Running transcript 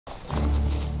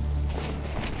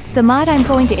The mod I'm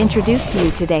going to introduce to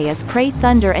you today is Pray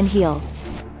Thunder and Heal.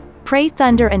 Pray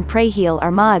Thunder and Pray Heal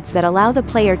are mods that allow the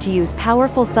player to use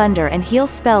powerful thunder and heal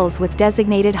spells with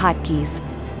designated hotkeys.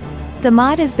 The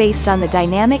mod is based on the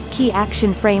dynamic key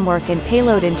action framework and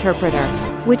payload interpreter,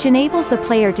 which enables the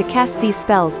player to cast these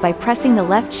spells by pressing the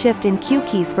left shift and Q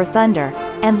keys for thunder,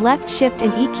 and left shift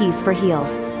and E keys for heal.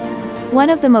 One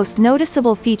of the most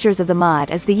noticeable features of the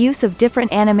mod is the use of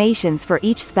different animations for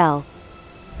each spell.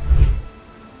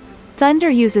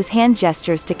 Thunder uses hand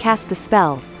gestures to cast the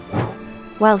spell,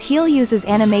 while Heal uses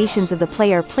animations of the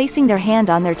player placing their hand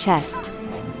on their chest.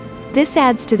 This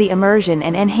adds to the immersion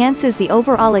and enhances the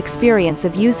overall experience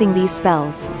of using these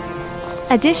spells.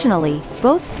 Additionally,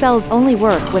 both spells only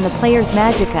work when the player's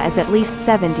Magicka is at least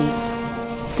 70.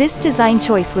 This design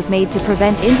choice was made to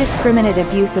prevent indiscriminate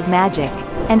abuse of magic,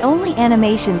 and only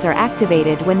animations are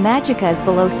activated when Magicka is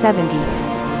below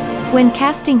 70. When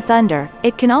casting Thunder,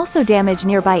 it can also damage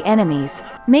nearby enemies,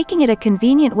 making it a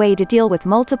convenient way to deal with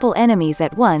multiple enemies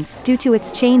at once due to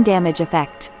its chain damage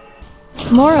effect.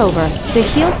 Moreover, the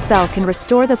Heal spell can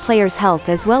restore the player's health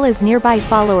as well as nearby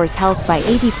followers' health by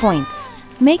 80 points,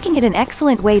 making it an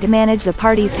excellent way to manage the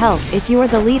party's health if you are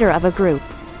the leader of a group.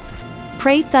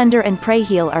 Pray Thunder and Pray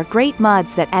Heal are great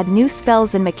mods that add new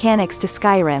spells and mechanics to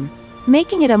Skyrim,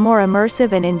 making it a more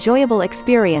immersive and enjoyable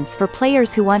experience for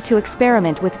players who want to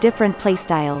experiment with different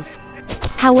playstyles.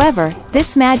 However,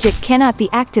 this magic cannot be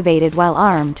activated while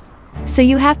armed, so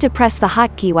you have to press the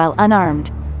hotkey while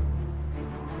unarmed.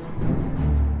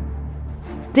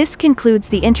 This concludes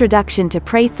the introduction to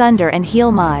Pray Thunder and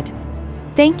Heal mod.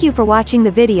 Thank you for watching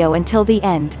the video until the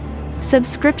end.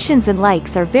 Subscriptions and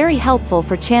likes are very helpful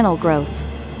for channel growth.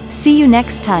 See you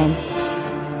next time.